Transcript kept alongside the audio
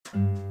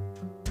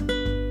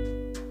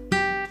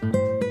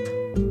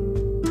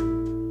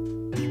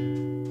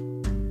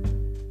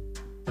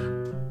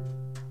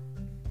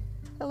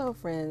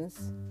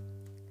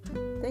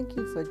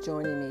Thank you for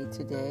joining me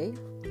today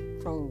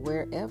from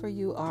wherever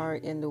you are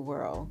in the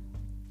world.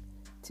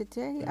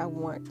 Today I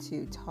want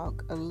to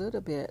talk a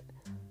little bit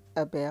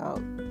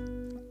about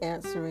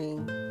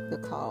answering the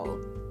call.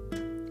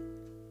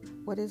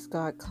 What is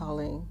God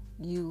calling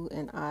you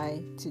and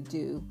I to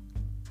do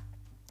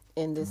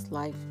in this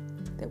life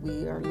that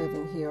we are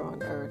living here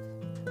on earth?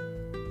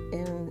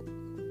 And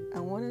I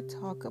want to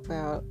talk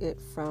about it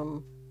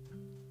from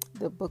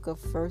the book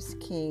of 1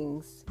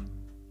 Kings,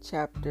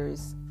 chapter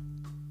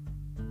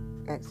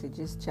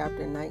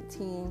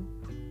 19,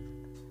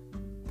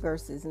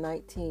 verses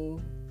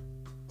 19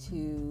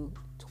 to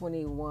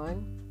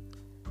 21.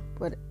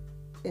 But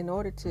in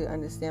order to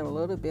understand a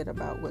little bit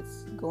about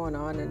what's going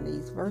on in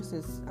these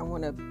verses, I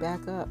want to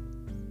back up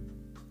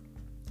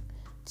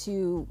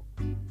to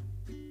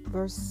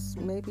verse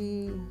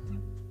 10.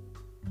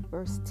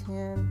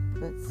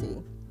 Let's see.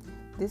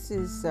 This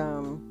is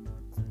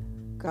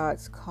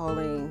God's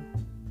calling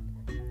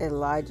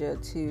Elijah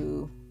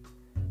to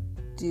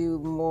do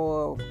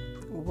more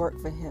work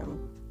for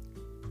him.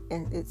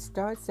 And it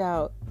starts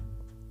out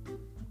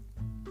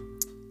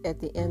at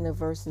the end of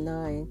verse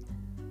 9.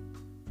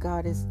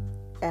 God is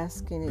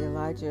asking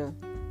Elijah,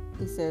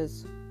 he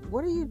says,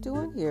 "What are you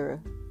doing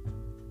here,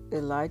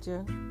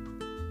 Elijah?"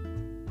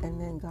 And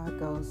then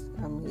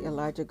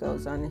Elijah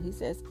goes on and he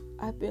says,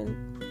 "I've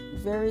been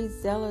very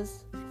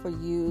zealous for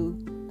you,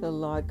 the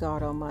Lord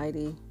God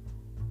Almighty."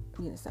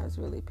 It sounds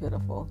really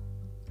pitiful.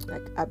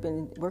 Like, I've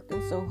been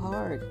working so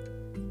hard,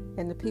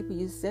 and the people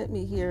you sent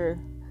me here,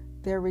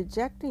 they're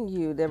rejecting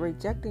you. They're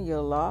rejecting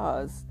your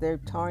laws. They're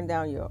tearing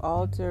down your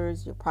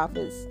altars, your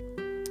prophets.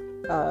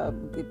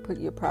 They put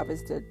your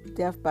prophets to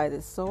death by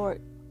the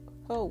sword.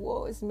 Oh,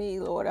 woe is me,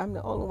 Lord. I'm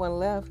the only one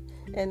left.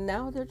 And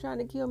now they're trying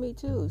to kill me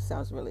too.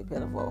 Sounds really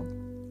pitiful.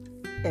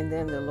 And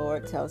then the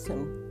Lord tells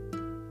him,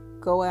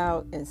 "Go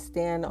out and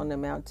stand on the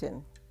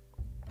mountain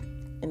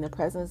in the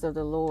presence of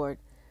the Lord,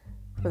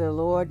 for the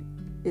Lord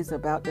is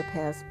about to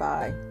pass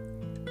by."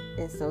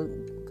 And so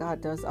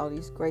God does all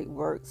these great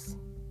works.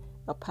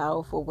 A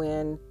powerful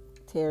wind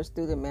tears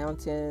through the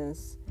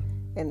mountains.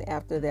 And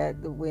after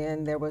that, the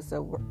wind, there was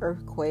an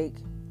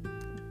earthquake.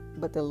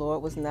 But the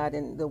Lord was not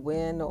in the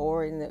wind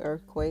or in the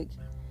earthquake.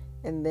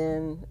 And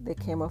then there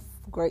came a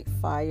great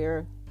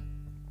fire.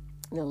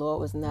 And the Lord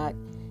was not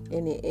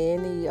in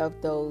any of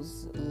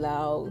those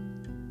loud,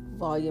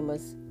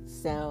 voluminous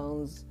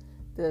sounds.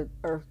 The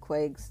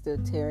earthquakes, the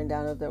tearing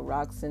down of the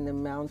rocks in the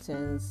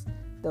mountains,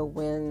 the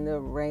wind, the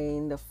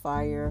rain, the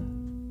fire.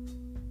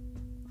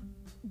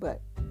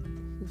 But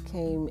he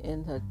came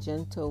in a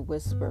gentle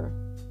whisper.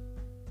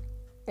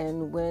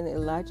 And when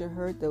Elijah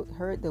heard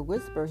the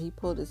whisper, he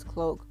pulled his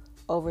cloak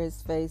over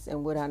his face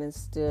and went out and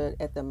stood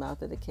at the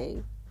mouth of the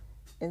cave.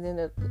 And then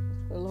the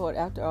Lord,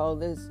 after all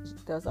this,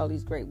 does all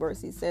these great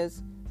works. He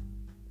says,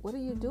 "What are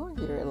you doing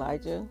here,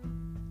 Elijah?"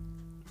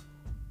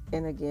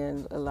 And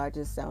again,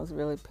 Elijah sounds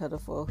really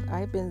pitiful.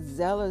 "I've been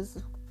zealous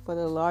for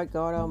the Lord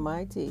God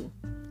Almighty."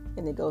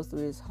 And it goes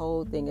through this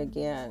whole thing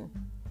again.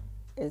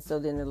 And so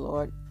then the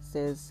Lord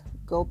says,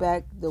 "Go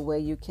back the way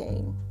you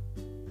came."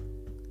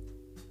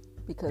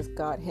 Because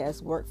God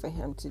has work for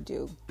him to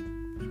do.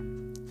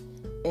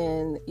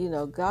 And,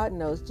 God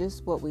knows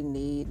just what we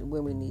need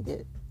when we need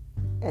it,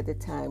 at the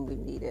time we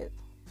need it.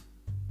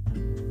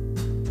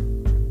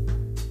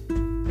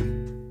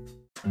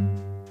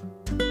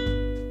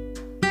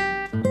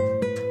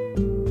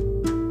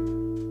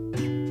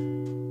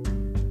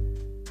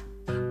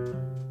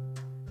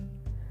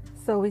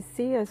 So we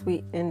see, as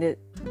we ended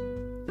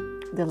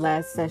the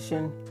last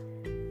session,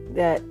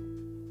 that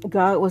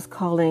God was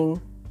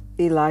calling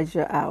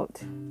Elijah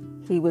out.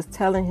 He was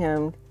telling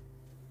him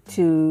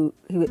he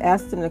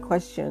asked him the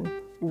question,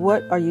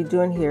 "What are you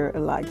doing here,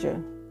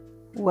 Elijah?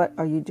 What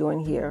are you doing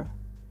here?"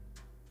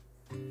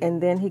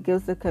 And then he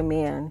gives the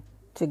command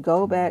to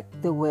go back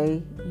the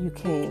way you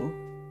came.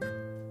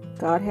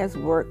 God has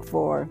work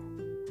for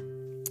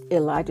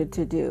Elijah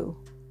to do.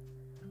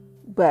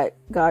 But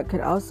God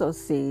could also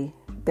see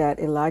that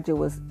Elijah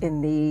was in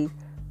need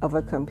of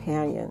a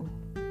companion.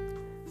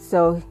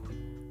 So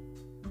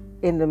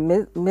in the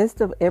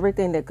midst of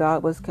everything that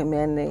God was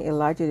commanding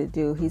Elijah to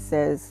do, he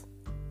says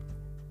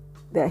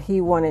that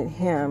he wanted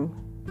him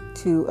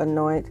to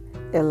anoint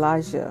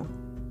Elijah,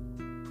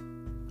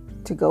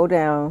 to go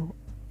down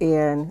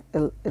and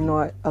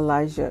anoint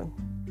Elijah.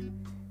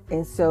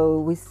 And so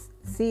we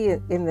see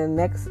it in the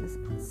next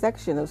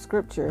section of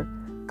scripture,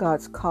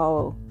 God's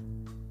call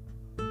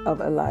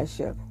of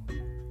Elijah.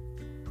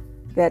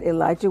 That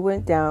Elijah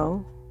went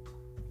down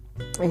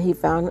and he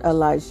found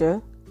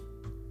Elijah.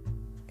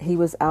 He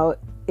was out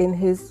in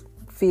his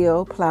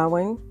field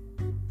plowing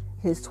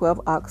his 12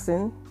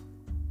 oxen,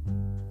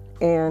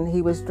 and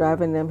he was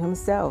driving them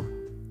himself.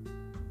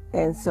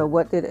 And so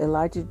what did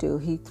Elijah do?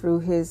 He threw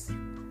his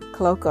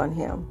cloak on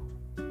him.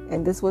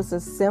 And this was a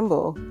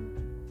symbol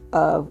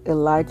of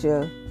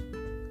Elijah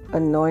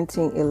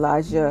anointing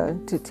Elijah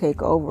to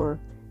take over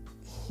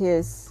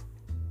his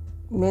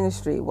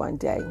ministry one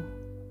day.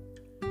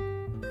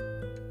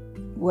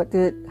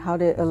 How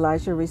did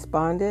Elijah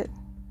respond?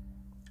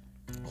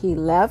 He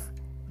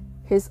left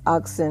his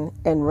oxen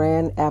and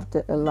ran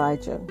after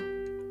Elijah.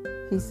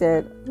 He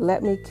said,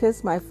 "Let me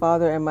kiss my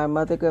father and my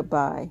mother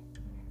goodbye,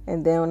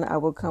 and then I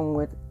will come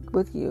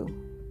with you."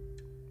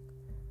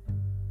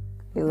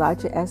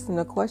 Elijah asked him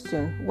a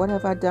question, "What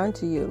have I done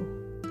to you?"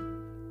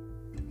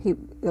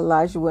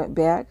 Elijah went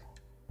back,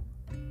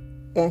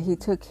 and he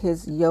took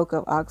his yoke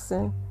of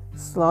oxen,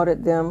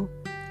 slaughtered them,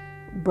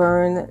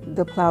 burned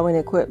the plowing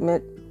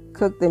equipment,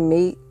 cooked the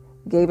meat,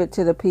 gave it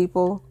to the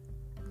people,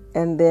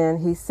 and then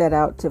he set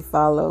out to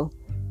follow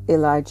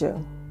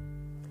Elijah.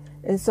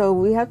 And so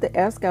we have to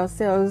ask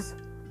ourselves,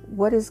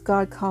 what is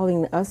God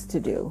calling us to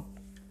do?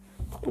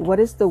 What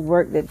is the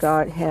work that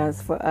God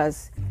has for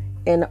us?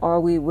 And are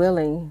we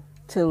willing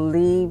to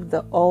leave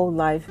the old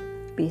life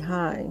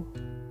behind?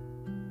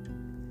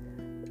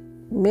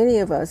 Many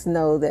of us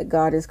know that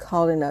God is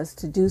calling us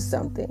to do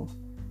something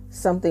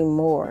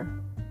more.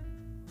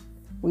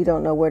 We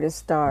don't know where to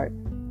start.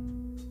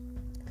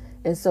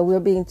 And so we're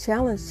being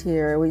challenged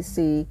here. We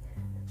see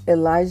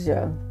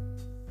Elijah.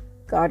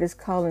 God is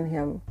calling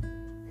him.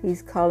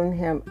 He's calling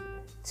him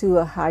to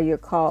a higher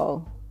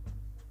call.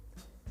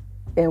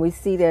 And we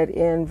see that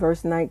in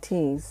verse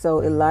 19.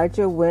 So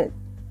Elijah went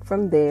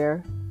from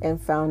there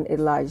and found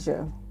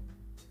Elijah.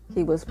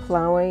 He was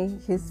plowing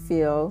his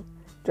field,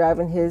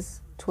 driving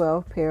his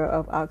 12 pair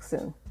of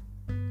oxen.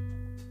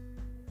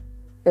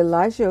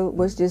 Elijah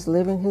was just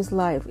living his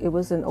life. It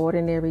was an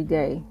ordinary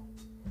day.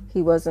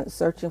 He wasn't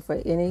searching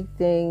for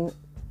anything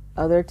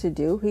other to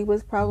do. He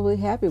was probably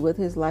happy with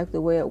his life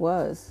the way it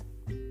was,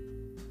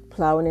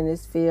 plowing in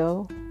his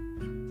field.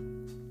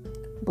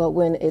 But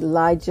when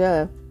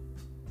Elijah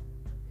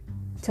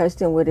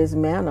touched him with his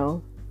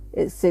mantle,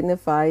 it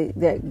signified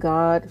that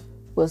God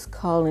was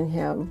calling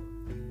him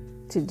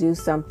to do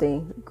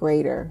something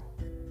greater.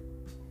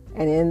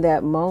 And in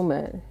that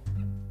moment,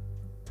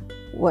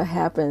 what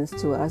happens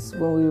to us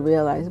when we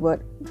realize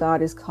what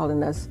God is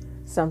calling us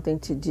something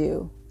to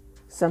do,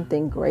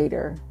 something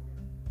greater?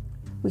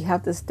 We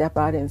have to step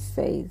out in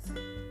faith.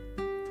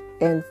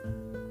 And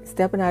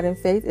stepping out in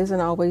faith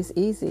isn't always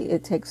easy.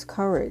 It takes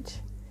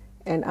courage.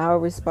 And our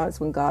response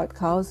when God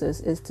calls us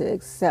is to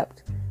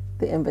accept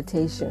the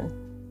invitation.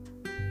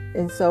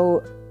 And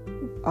so,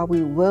 are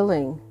we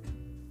willing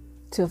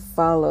to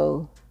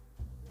follow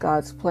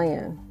God's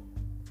plan,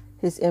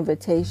 His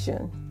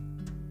invitation?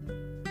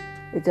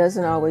 It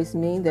doesn't always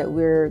mean that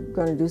we're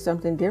going to do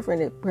something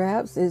different. It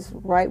perhaps is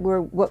right,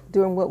 we're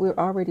doing what we're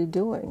already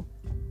doing,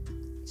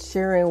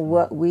 sharing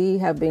what we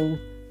have been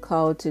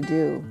called to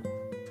do,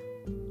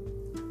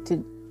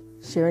 to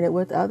sharing it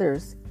with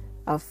others.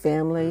 Our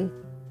family,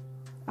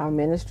 our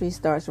ministry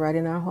starts right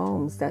in our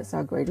homes. That's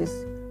our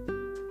greatest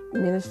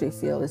ministry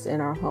field, is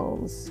in our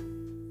homes,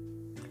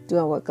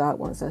 doing what God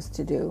wants us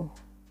to do.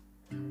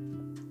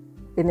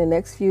 In the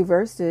next few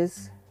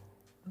verses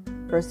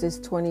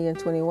 20 and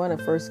 21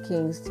 of 1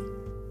 Kings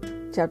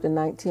chapter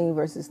 19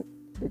 verses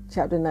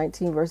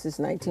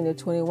 19 to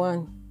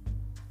 21,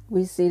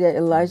 we see that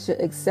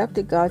Elijah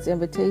accepted God's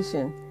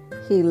invitation.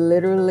 He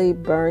literally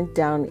burned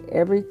down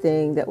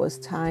everything that was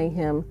tying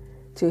him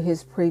to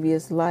his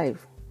previous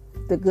life,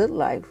 the good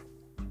life.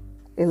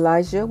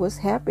 Elijah was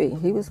happy.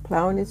 He was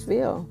plowing his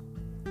field.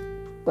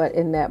 But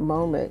in that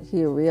moment,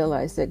 he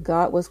realized that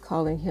God was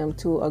calling him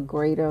to a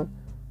greater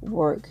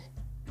work.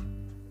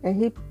 And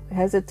he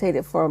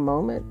hesitated for a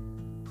moment.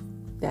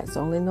 That's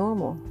only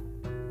normal.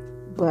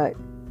 But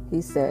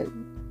he said,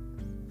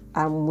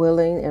 I'm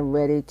willing and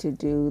ready to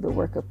do the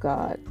work of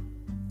God.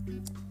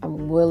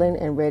 I'm willing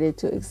and ready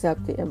to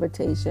accept the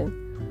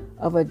invitation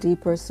of a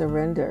deeper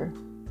surrender.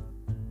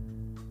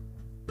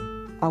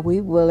 Are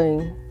we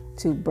willing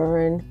to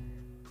burn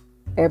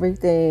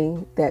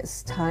everything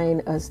that's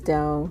tying us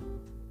down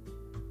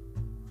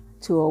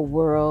to a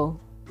world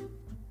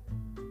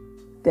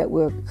that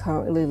we're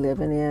currently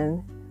living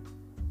in?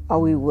 Are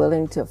we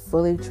willing to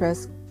fully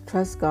trust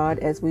God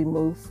as we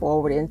move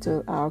forward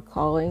into our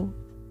calling?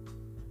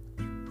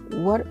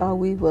 What are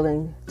we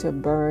willing to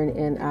burn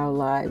in our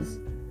lives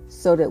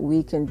so that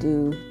we can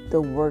do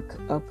the work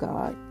of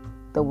God,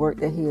 the work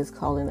that He is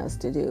calling us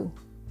to do?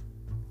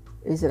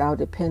 Is it our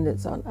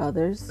dependence on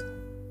others?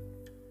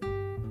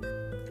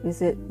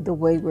 Is it the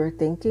way we're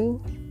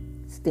thinking,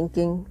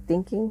 stinking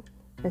thinking,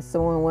 as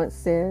someone once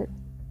said?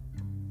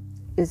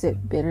 Is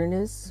it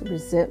bitterness,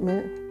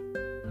 resentment,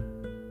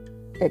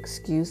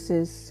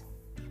 excuses?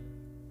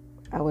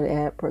 I would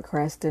add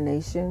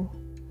procrastination.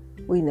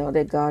 We know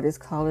that God is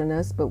calling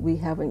us, but we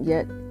haven't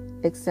yet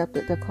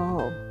accepted the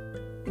call.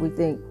 We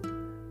think,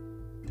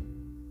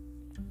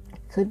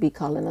 could be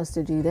calling us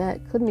to do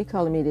that, couldn't be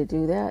calling me to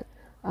do that.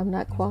 I'm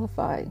not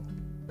qualified.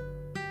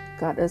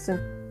 God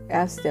doesn't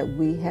ask that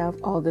we have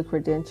all the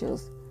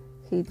credentials.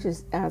 He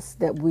just asks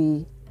that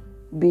we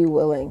be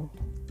willing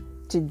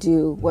to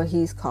do what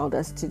He's called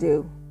us to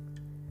do.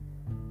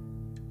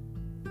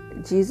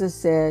 Jesus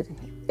said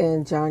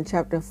in John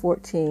chapter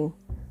 14,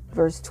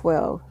 verse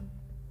 12,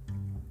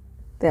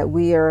 that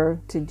we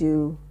are to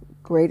do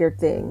greater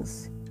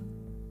things,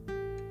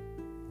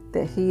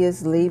 that He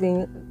is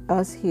leaving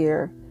us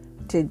here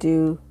to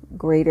do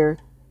greater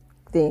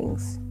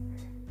things.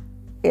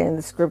 And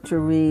the scripture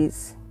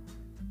reads,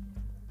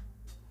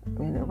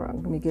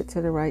 let me get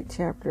to the right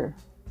chapter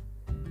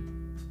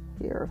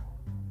here.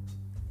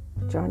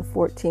 John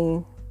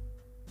 14,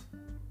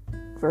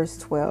 verse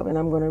 12. And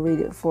I'm going to read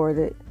it for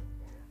the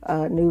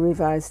New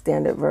Revised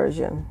Standard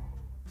Version.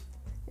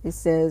 It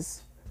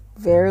says,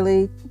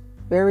 "Verily,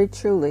 very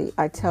truly,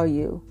 I tell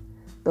you,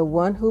 the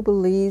one who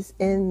believes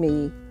in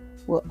me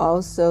will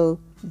also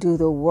do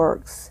the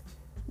works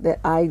that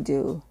I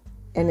do,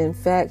 and in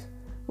fact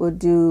will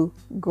do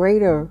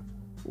greater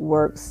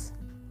works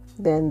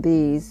than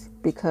these,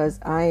 because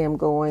I am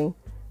going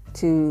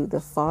to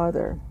the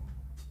Father."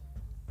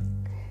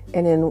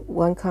 And in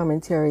one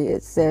commentary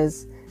it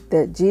says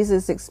that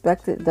Jesus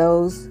expected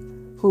those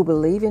who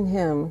believe in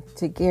him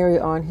to carry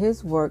on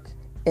his work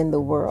in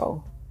the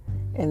world.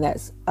 And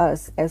that's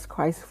us as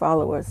Christ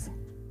followers.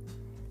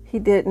 He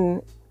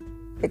didn't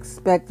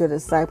expect the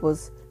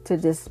disciples to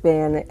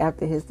disband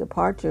after his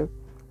departure,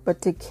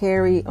 but to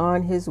carry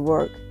on his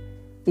work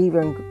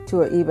even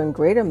to an even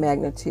greater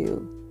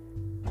magnitude,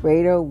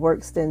 greater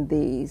works than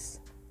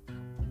these.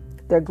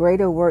 The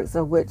greater works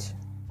of which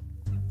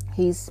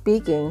he's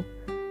speaking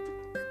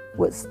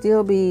would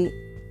still be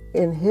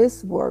in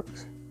his work,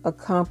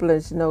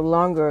 accomplished no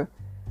longer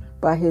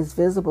by his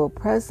visible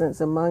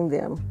presence among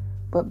them,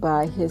 but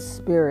by his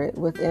spirit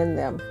within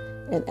them.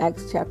 In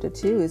Acts chapter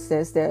 2, it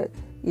says that,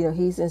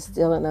 he's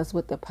instilling us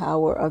with the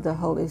power of the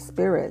Holy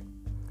Spirit.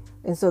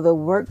 And so the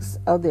works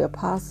of the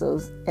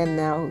apostles and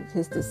now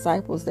his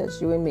disciples,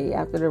 that's you and me,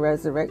 after the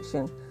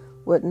resurrection,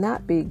 would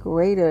not be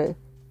greater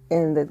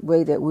in the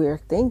way that we're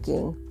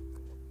thinking,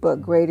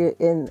 but greater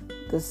in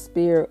the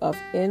sphere of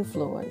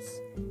influence.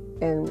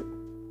 And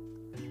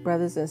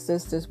brothers and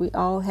sisters, we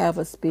all have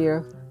a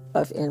sphere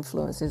of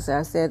influence. As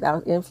I said,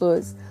 our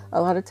influence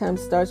a lot of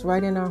times starts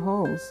right in our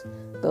homes,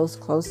 those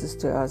closest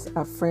to us,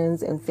 our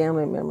friends and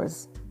family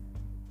members.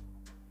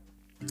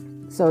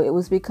 So it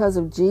was because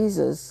of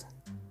Jesus,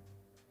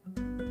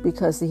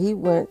 because he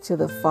went to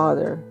the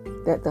Father,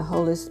 that the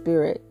Holy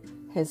Spirit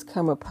has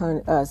come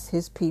upon us,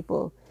 his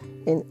people,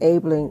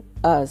 enabling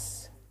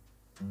us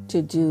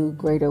to do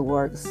greater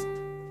works.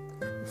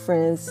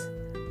 Friends,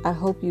 I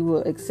hope you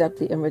will accept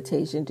the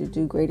invitation to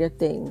do greater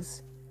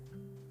things.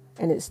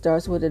 And it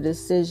starts with a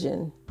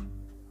decision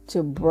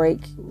to break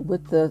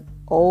with the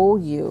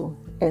old you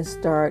and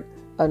start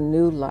a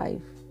new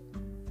life.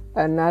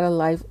 Not a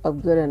life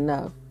of good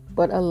enough,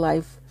 but a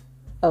life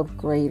of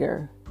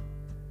greater.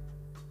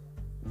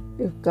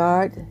 If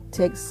God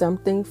takes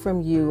something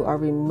from you or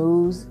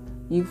removes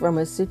you from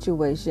a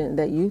situation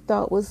that you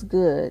thought was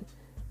good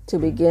to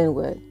begin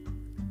with,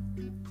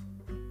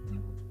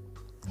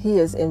 he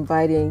is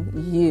inviting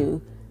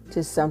you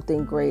to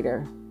something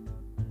greater.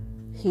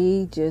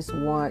 He just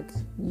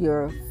wants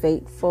your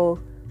faithful,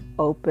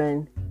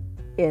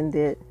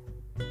 open-ended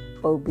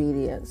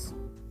obedience.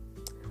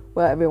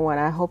 Well, everyone,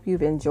 I hope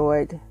you've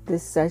enjoyed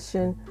this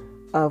session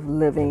of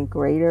Living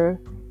Greater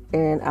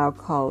and Our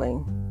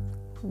Calling.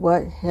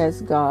 What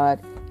has God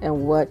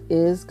and what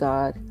is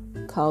God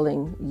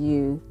calling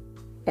you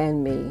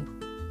and me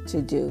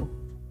to do?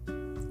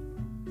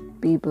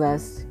 Be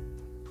blessed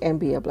and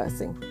be a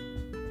blessing.